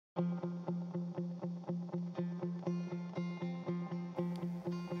Come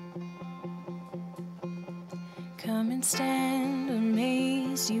and stand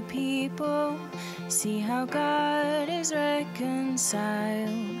amazed, you people. See how God is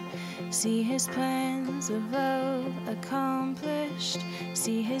reconciled. See his plans of love accomplished.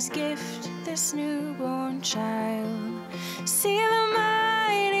 See his gift, this newborn child. See the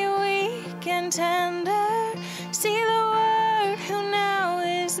mighty, weak, and tender. See the word who now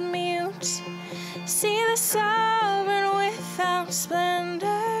is mute. See the sovereign without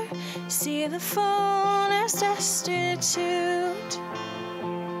splendor. See the fullness destitute.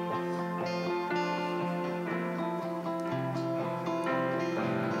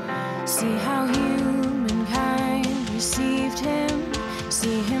 See how humankind received him.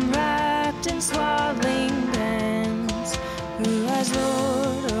 See him wrapped in swaddling bands. Who as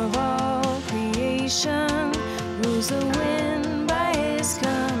Lord of all creation rules the wind by his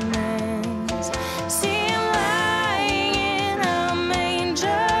commands. See him lying in a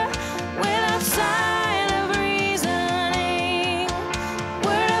manger without sign of reasoning.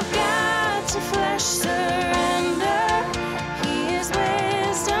 Word of God to flesh surrender. He is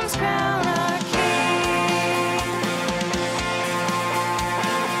wisdom's crown, our King.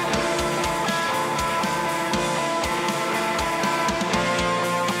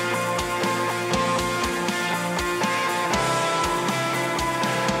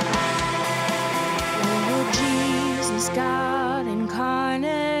 Lord Jesus, God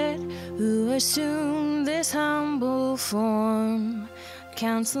incarnate, who assumed this humble form,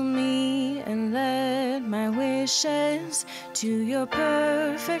 counsel me and let my wishes to your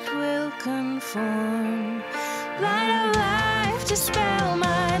perfect will conform. Light of life, dispel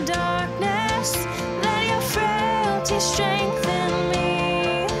my darkness. Let your frailty strength